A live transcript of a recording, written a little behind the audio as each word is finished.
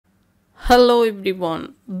Hello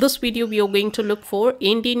everyone. This video we are going to look for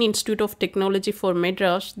Indian Institute of Technology for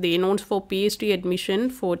Madras. They announced for PhD admission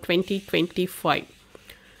for 2025.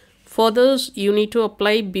 For this, you need to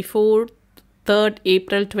apply before 3rd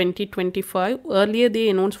April 2025. Earlier they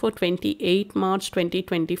announced for 28 March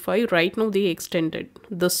 2025. Right now they extended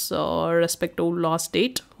this respective last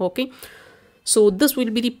date. Okay. So this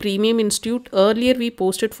will be the premium institute. Earlier we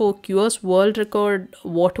posted for QS world record,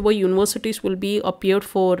 whatever universities will be appeared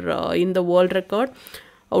for in the world record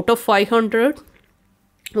out of 500.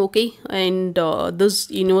 Okay, and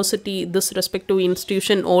this university, this respective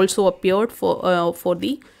institution also appeared for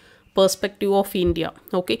the perspective of India.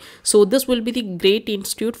 Okay, so this will be the great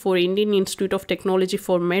institute for Indian Institute of Technology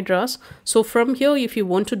for Madras. So from here, if you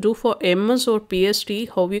want to do for MS or PhD,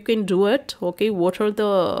 how you can do it? Okay, what are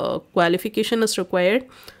the qualification is required,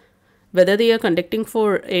 whether they are conducting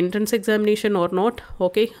for entrance examination or not.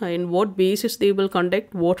 Okay, and what basis they will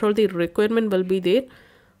conduct, what are the requirement will be there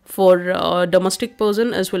for domestic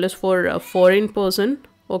person as well as for foreign person.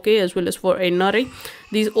 Okay, as well as for NRI.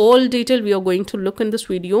 These all detail we are going to look in this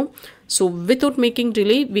video. So without making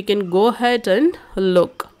delay, we can go ahead and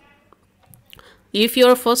look. If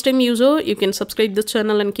you're a first time user, you can subscribe this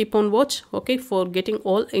channel and keep on watch. Okay, for getting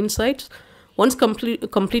all insights. Once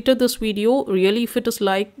completed this video, really if it is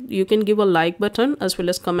like, you can give a like button as well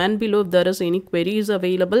as comment below if there is any queries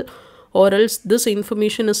available, or else this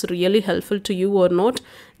information is really helpful to you or not.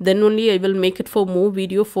 Then only I will make it for more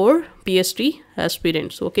video for PhD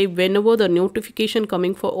aspirants. Okay, whenever the notification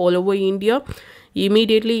coming for all over India,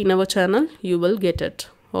 immediately in our channel you will get it.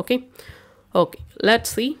 Okay, let's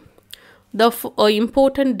see the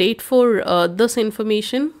important date for this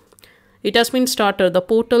information. It has been started. The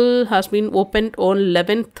portal has been opened on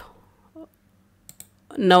 11th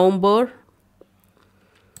November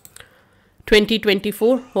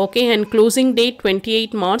 2024. Okay, and closing date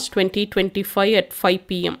 28 March 2025 at 5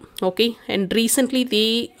 p.m. Okay, and recently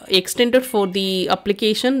they extended for the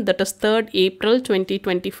application, that is 3rd April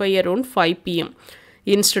 2025 around 5 p.m.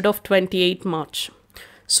 instead of 28 March.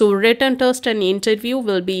 So written test and interview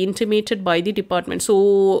will be intimated by the department.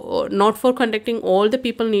 So not for conducting, all the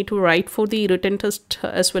people need to write for the written test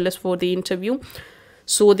as well as for the interview.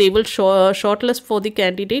 So they will shortlist for the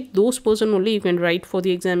candidate. Those person only you can write for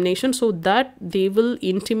the examination, so that they will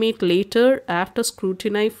intimate later after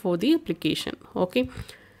scrutiny for the application. Okay,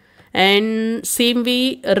 and same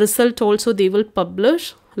way result also they will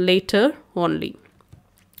publish later only.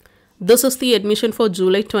 This is the admission for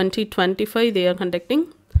July 2025. They are conducting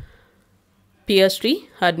PhD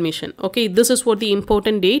admission. Okay, this is what the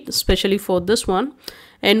important date, especially for this one.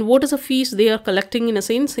 And what is the fees they are collecting? In a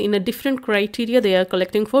sense, in a different criteria they are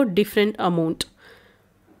collecting for different amount.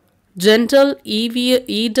 General,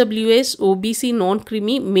 EWS, OBC,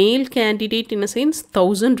 non-creamy, male candidate in a sense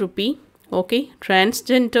 1000 rupee. Okay,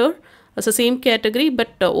 transgender as the same category,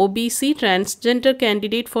 but OBC transgender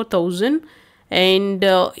candidate for 1000. And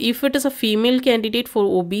if it is a female candidate for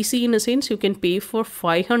OBC in a sense, you can pay for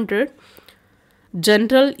 500.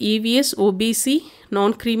 General, EVS, OBC,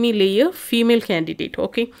 non-creamy layer, female candidate.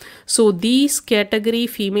 Okay, so these category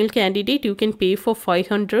female candidate you can pay for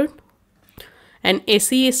 500, and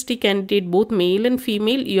SC ST candidate both male and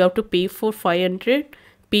female you have to pay for 500.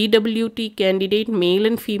 PWT candidate male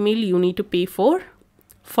and female you need to pay for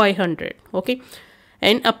 500. Okay,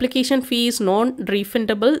 and application fee is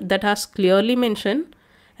non-refundable, that has clearly mentioned.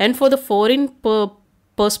 And for the foreign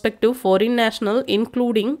perspective, foreign national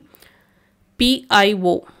including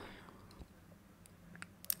PIO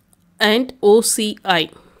and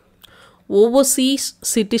OCI, overseas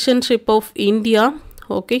citizenship of India.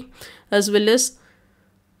 Okay, as well as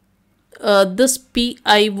this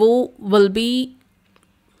PIO will be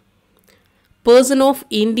person of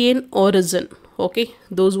Indian origin. Okay,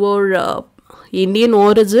 those were Indian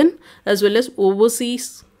origin as well as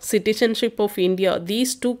overseas citizenship of India.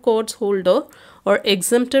 These two cards holder are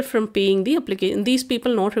exempted from paying the application. These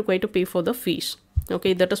people not required to pay for the fees.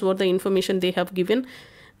 Okay, that is what the information they have given.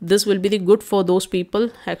 This will be the good for those people.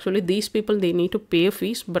 Actually these people they need to pay a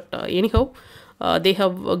fees, but anyhow they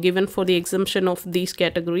have given for the exemption of these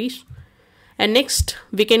categories. And next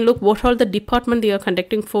we can look what are the department they are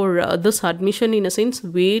conducting for this admission. In a sense,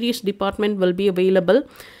 various department will be available,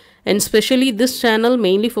 and especially this channel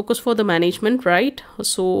mainly focus for the management, right?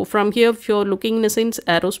 So from here, if you're looking in a sense,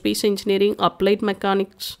 aerospace engineering, applied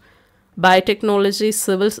mechanics, biotechnology,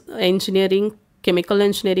 civil engineering, chemical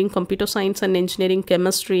engineering, computer science and engineering,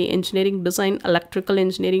 chemistry, engineering design, electrical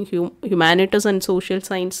engineering, humanities and social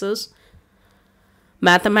sciences,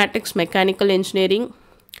 mathematics, mechanical engineering,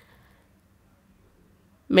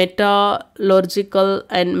 metallurgical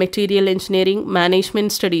and material engineering,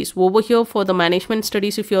 management studies. Over here for the management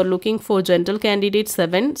studies, if you are looking for general candidates,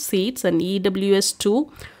 7 seats and EWS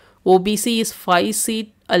 2, OBC is 5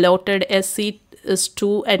 seat, allotted SC is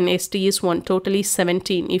 2 and ST is 1, totally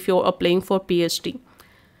 17 if you're applying for PhD.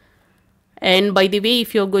 And by the way,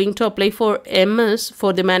 if you're going to apply for MS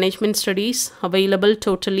for the management studies, available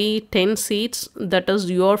totally 10 seats, that is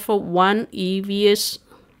your for 1 EWS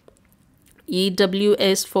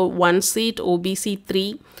for 1 seat, OBC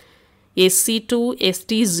 3, SC 2,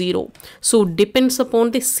 ST 0. So depends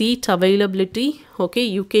upon the seat availability. Okay,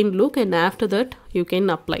 you can look and after that you can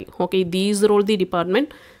apply. Okay, these are all the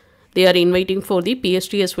department they are inviting for the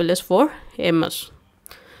PhD as well as for MS.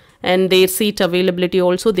 And their seat availability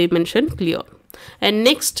also they mentioned clear. And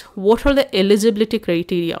next, what are the eligibility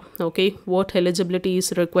criteria? Okay, what eligibility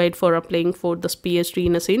is required for applying for this PhD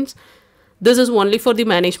in a sense? This is only for the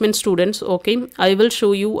management students. Okay, I will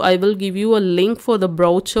show you, I will give you a link for the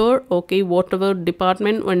brochure. Okay, whatever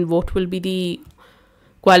department and what will be the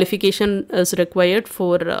qualification is required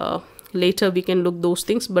for later we can look those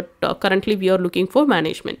things, but currently we are looking for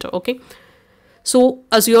management. Okay, so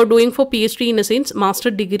as you are doing for PhD in a sense, master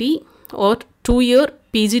degree or 2-year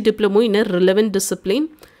PG diploma in a relevant discipline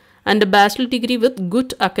and a bachelor degree with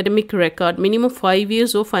good academic record, minimum 5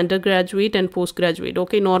 years of undergraduate and postgraduate.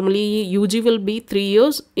 Okay, normally UG will be 3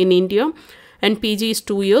 years in India and PG is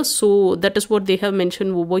 2 years, so that is what they have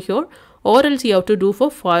mentioned over here, or else you have to do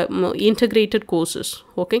for 5 integrated courses.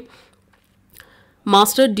 Okay,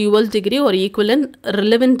 master dual degree or equivalent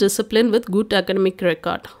relevant discipline with good academic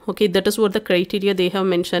record. Okay, that is what the criteria they have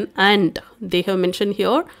mentioned. And they have mentioned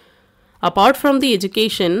here, apart from the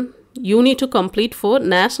education, you need to complete for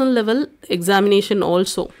national level examination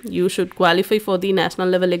also. You should qualify for the national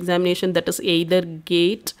level examination, that is either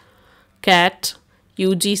GATE, CAT,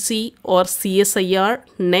 UGC or CSIR,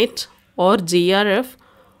 NET or JRF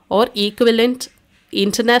or equivalent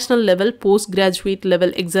international level postgraduate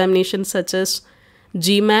level examination such as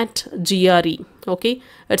GMAT, GRE. Okay,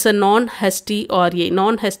 it's a non-HST RA.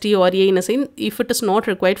 Non-HST RA in a sense, if it is not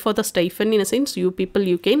required for the stipend in a sense, you people,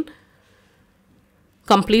 you can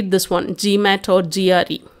complete this one, GMAT or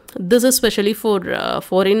GRE. This is especially for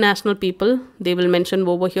foreign national people, they will mention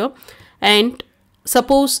over here. And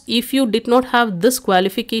suppose if you did not have this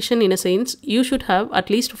qualification in a sense, you should have at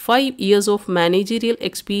least 5 years of managerial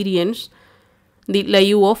experience the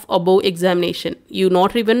lieu of above examination. You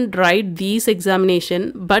not even write these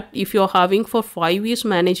examination, but if you're having for 5 years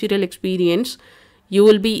managerial experience, you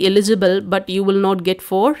will be eligible, but you will not get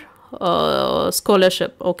for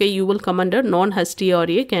scholarship. Okay, you will come under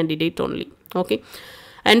non-HST candidate only. Okay,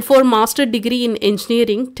 and for master degree in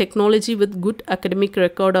engineering technology with good academic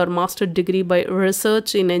record or master degree by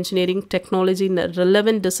research in engineering technology in a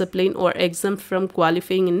relevant discipline or exempt from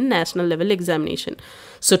qualifying in national level examination.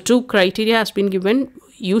 So 2 criteria has been given.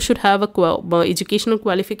 You should have a educational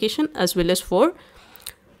qualification as well as for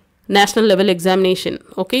national level examination.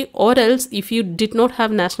 Okay, or else if you did not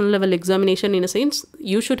have national level examination in a sense,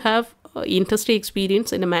 you should have industry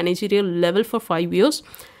experience in a managerial level for 5 years.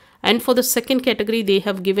 And for the second category, they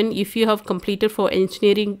have given if you have completed for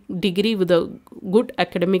engineering degree with a good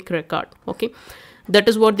academic record. Okay, that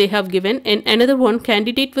is what they have given. And another one,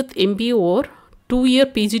 candidate with MBA or 2-year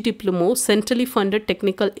PG diploma, centrally funded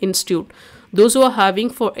technical institute. Those who are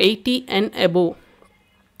having for 80 and above.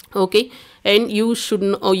 Okay, and you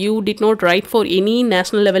shouldn't, or you did not write for any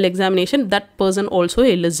national level examination, that person also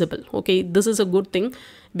eligible. Okay, this is a good thing,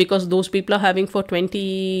 because those people are having for 20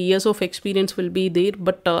 years of experience will be there,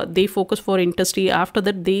 but they focus for industry. After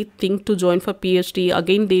that they think to join for PhD,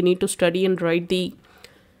 again they need to study and write the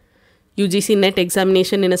UGC NET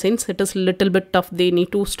examination. In a sense, it is little bit tough, they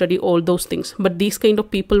need to study all those things. But these kind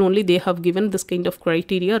of people only, they have given this kind of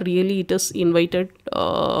criteria. Really it is invited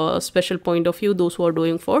special point of view, those who are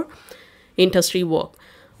doing for industry work.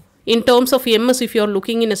 In terms of MS, if you are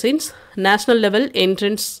looking in a sense, national level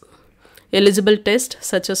entrance eligible test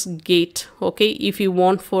such as GATE. Okay, if you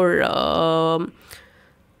want for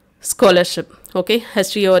scholarship. Okay,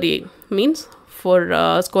 HST means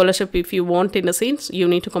for scholarship, if you want in a sense, you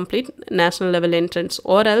need to complete national level entrance,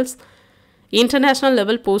 or else international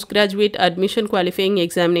level postgraduate admission qualifying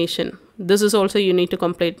examination. This is also you need to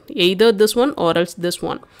complete either this one or else this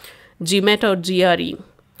one, GMAT or GRE.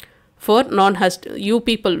 For non-HST, you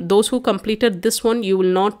people, those who completed this one, you will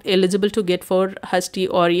not eligible to get for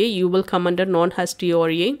HST RA, you will come under non-HST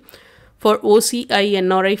RA. For OCI,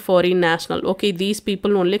 NRI, foreign national, okay, these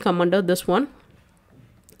people only come under this one.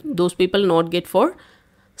 Those people not get for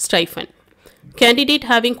stipend. Candidate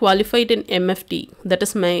having qualified in MFT, that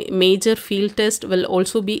is major field test, will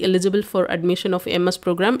also be eligible for admission of MS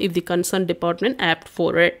program if the concerned department opt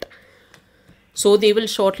for it. So they will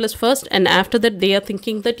shortlist first, and after that they are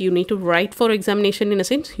thinking that you need to write for examination. In a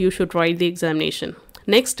sense, you should write the examination.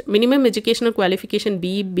 Next, minimum educational qualification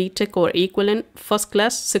BE, BTech or equivalent, first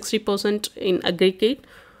class 60% in aggregate,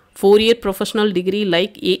 4-year professional degree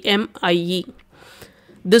like AMIE.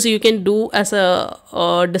 This you can do as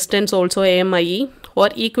a distance also, AMIE, or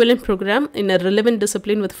equivalent program in a relevant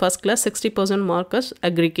discipline with first class 60% mark as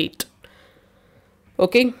aggregate.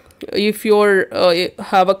 Okay, if you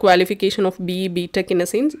have a qualification of BE, BTech, in a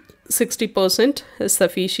sense, 60% is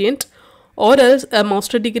sufficient, or else a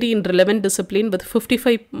master degree in relevant discipline with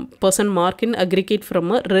 55% mark in aggregate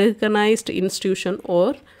from a recognized institution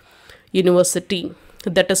or university,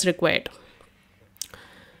 that is required.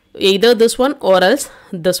 Either this one or else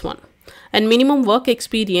this one. And minimum work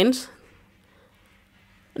experience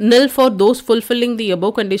nil for those fulfilling the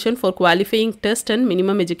above condition for qualifying test and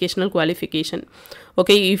minimum educational qualification.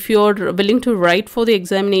 Okay, if you're willing to write for the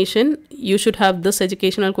examination, you should have this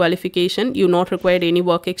educational qualification. You not required any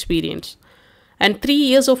work experience. And 3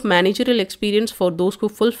 years of managerial experience for those who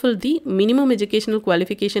fulfill the minimum educational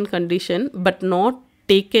qualification condition but not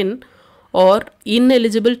taken or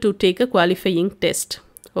ineligible to take a qualifying test.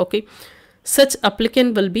 Okay, such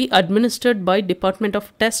applicant will be administered by Department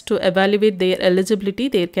of Test to evaluate their eligibility,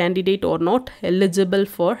 their candidate or not eligible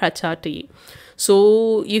for HRTA.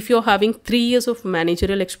 So if you're having 3 years of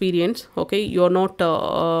managerial experience, okay, you're not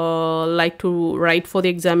like to write for the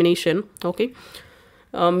examination, okay,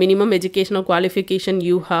 minimum educational qualification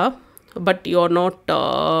you have, but you're not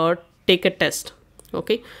take a test,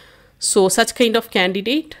 okay, so such kind of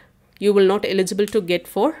candidate you will not eligible to get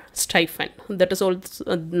for stipend. That is all.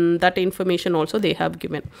 That information also they have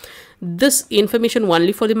given. This information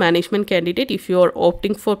only for the management candidate if you are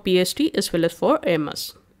opting for PhD as well as for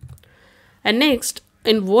MS. And next,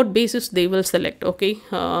 in what basis they will select? Okay,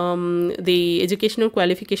 the educational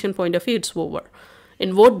qualification point of view, it's over.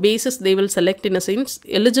 In what basis they will select? In a sense,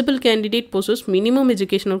 eligible candidate possesses minimum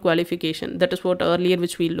educational qualification. That is what earlier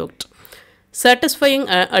which we looked. Satisfying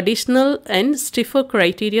additional and stiffer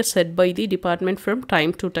criteria set by the department from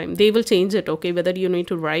time to time. They will change it, okay, whether you need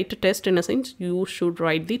to write a test. In a sense, you should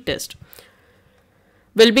write the test.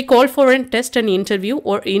 Will be called for a test and interview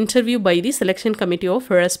or interview by the selection committee of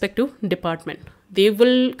respective department. They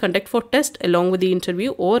will conduct for test along with the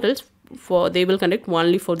interview, or else they will conduct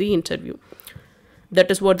only for the interview. That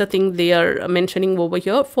is what the thing they are mentioning over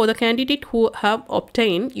here. For the candidate who have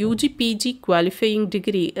obtained UG PG qualifying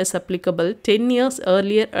degree is applicable 10 years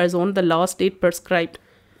earlier as on the last date prescribed.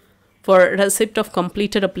 For receipt of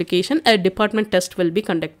completed application, a department test will be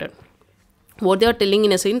conducted. What they are telling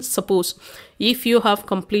in a sense, suppose if you have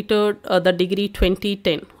completed the degree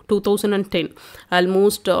 2010,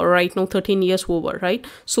 almost right now 13 years over, right?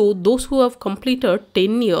 So those who have completed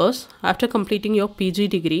 10 years after completing your PG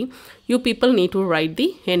degree, you people need to write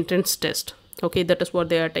the entrance test. Okay, that is what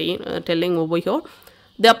they are telling over here.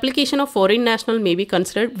 The application of foreign national may be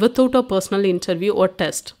considered without a personal interview or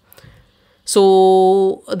test.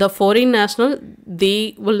 So the foreign national,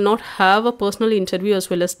 they will not have a personal interview as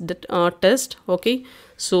well as the test. Okay,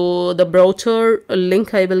 so the brochure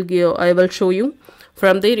link I will show you.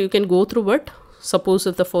 From there you can go through it. Suppose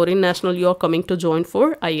if the foreign national you are coming to join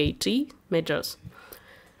for IIT Madras.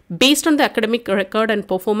 Based on the academic record and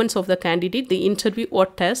performance of the candidate, the interview or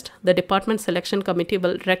test, the department selection committee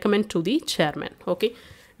will recommend to the chairman. Okay,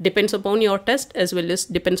 depends upon your test as well as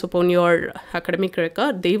depends upon your academic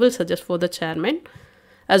record. They will suggest for the chairman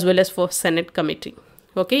as well as for Senate committee.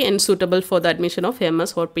 Okay, and suitable for the admission of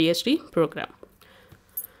MS or PhD program.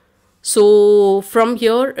 So from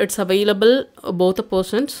here it's available both the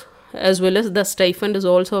persons as well as the stipend is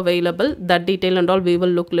also available. That detail and all we will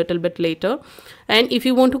look little bit later. And if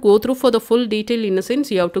you want to go through for the full detail, in a sense,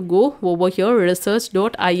 you have to go over here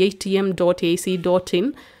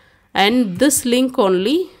research.iitm.ac.in, and this link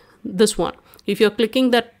only, this one, if you're clicking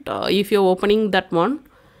that, if you're opening that one,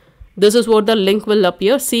 this is what the link will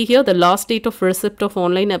appear. See here, the last date of receipt of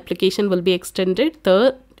online application will be extended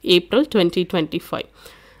 3rd April 2025.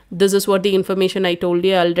 This is what the information I told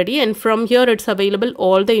you already, and from here it's available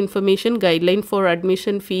all the information, guideline for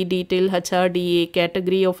admission, fee detail, HRDA,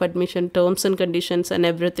 category of admission, terms and conditions and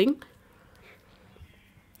everything.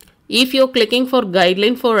 If you're clicking for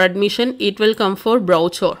guideline for admission, it will come for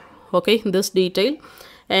brochure. Okay, this detail,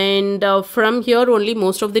 and from here only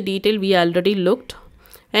most of the detail we already looked.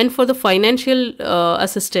 And for the financial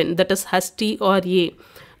assistant, that is HASTI or A,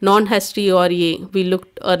 non-HTRA we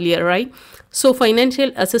looked earlier, right? So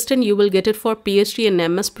financial assistant, you will get it for PhD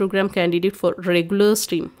and MS program candidate for regular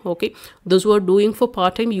stream. Okay, those who are doing for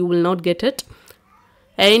part-time, you will not get it.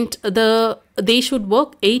 And they should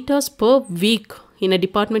work 8 hours per week in a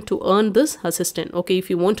department to earn this assistant. Okay, if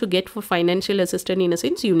you want to get for financial assistant, in a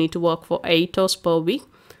sense, you need to work for 8 hours per week.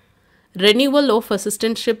 Renewal of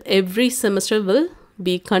assistantship every semester will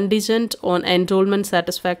be contingent on enrollment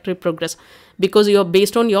satisfactory progress, because you're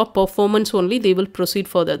based on your performance only, they will proceed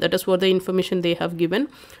further. That is what the information they have given.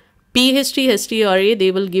 PhD HTRA,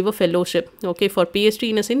 they will give a fellowship. Okay, for PhD,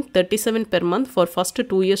 in a sense, 37 per month for first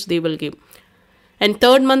 2 years they will give. And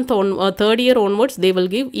third year onwards, they will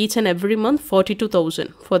give each and every month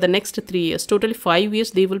 42,000 for the next 3 years. Totally 5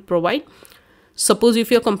 years they will provide. Suppose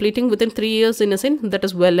if you're completing within 3 years, in a sense, that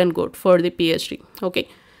is well and good for the PhD. Okay.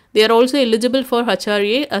 They are also eligible for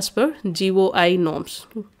HRA as per GOI norms,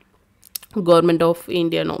 Government of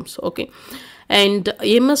India norms. Okay. And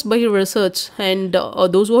MS by research, and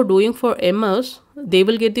those who are doing for MS, they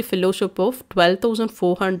will get the fellowship of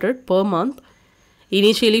 12,400 per month,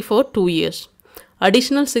 initially for 2 years.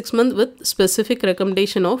 Additional 6 months with specific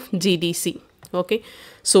recommendation of GDC. Okay.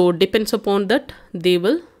 So depends upon that, they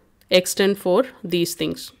will extend for these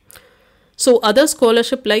things. So other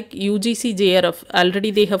scholarship like UGC JRF, already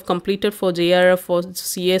they have completed for JRF, or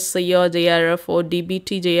CSIR JRF, or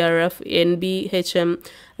DBT JRF, NBHM,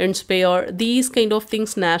 and SPAYR, these kind of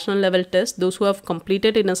things, national level tests, those who have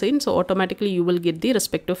completed, in a sense, so automatically you will get the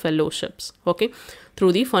respective fellowships, okay,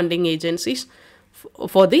 through the funding agencies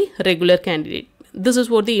for the regular candidate. This is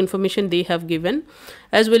what the information they have given.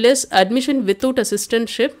 As well as admission without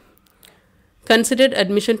assistantship, considered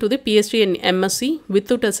admission to the PhD and MSc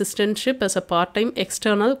without assistantship as a part-time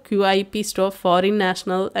external QIP staff, foreign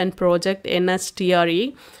national and project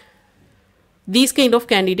NSTRA. These kind of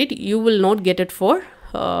candidate, you will not get it for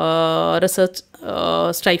research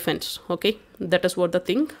stipends. Okay, that is what the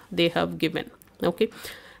thing they have given. Okay.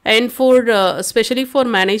 And for especially for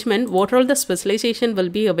management, what all the specialization will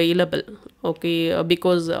be available? Okay,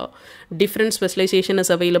 because different specialization is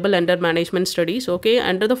available under management studies. Okay,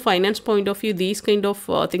 under the finance point of view, these kind of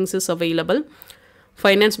things is available: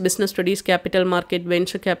 finance, business studies, capital market,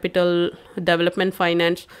 venture capital, development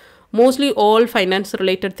finance. Mostly all finance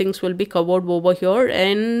related things will be covered over here.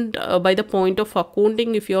 And by the point of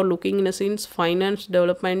accounting, if you are looking, in a sense, finance,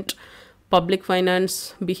 development, public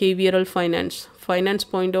finance, behavioral finance. Finance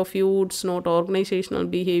point of view, it's not organizational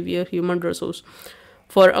behavior, human resource.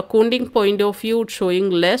 For accounting point of view, it's showing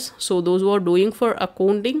less. So those who are doing for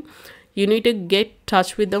accounting, you need to get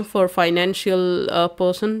touch with them for financial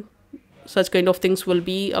person. Such kind of things will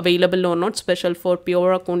be available or not. Special for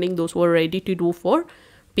pure accounting, those who are ready to do for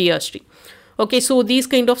PhD. Okay, so these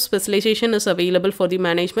kind of specialization is available for the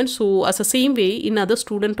management. So as the same way, in other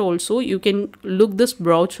student also, you can look this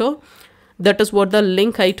brochure. That is what the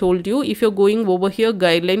link I told you. If you're going over here,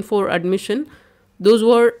 guideline for admission, those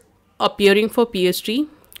who are appearing for PhD,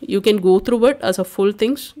 you can go through it as a full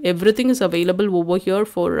things. Everything is available over here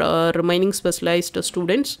for remaining specialized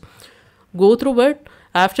students. Go through it.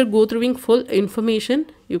 After go through full information,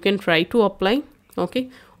 you can try to apply. Okay.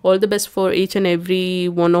 All the best for each and every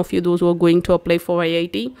one of you, those who are going to apply for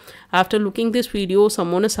IIT. After looking this video,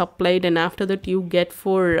 someone has applied, and after that you get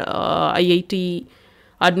for IIT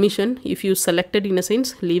admission. If you selected, in a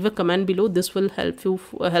sense, leave a comment below. This will help you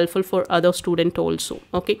helpful for other student also.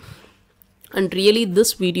 Okay, and really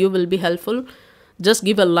this video will be helpful. Just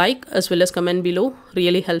give a like as well as comment below,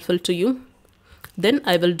 really helpful to you. Then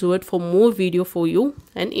I will do it for more video for you,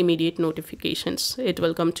 and immediate notifications, it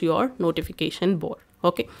will come to your notification board.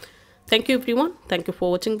 Okay, thank you everyone, thank you for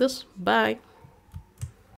watching this. Bye.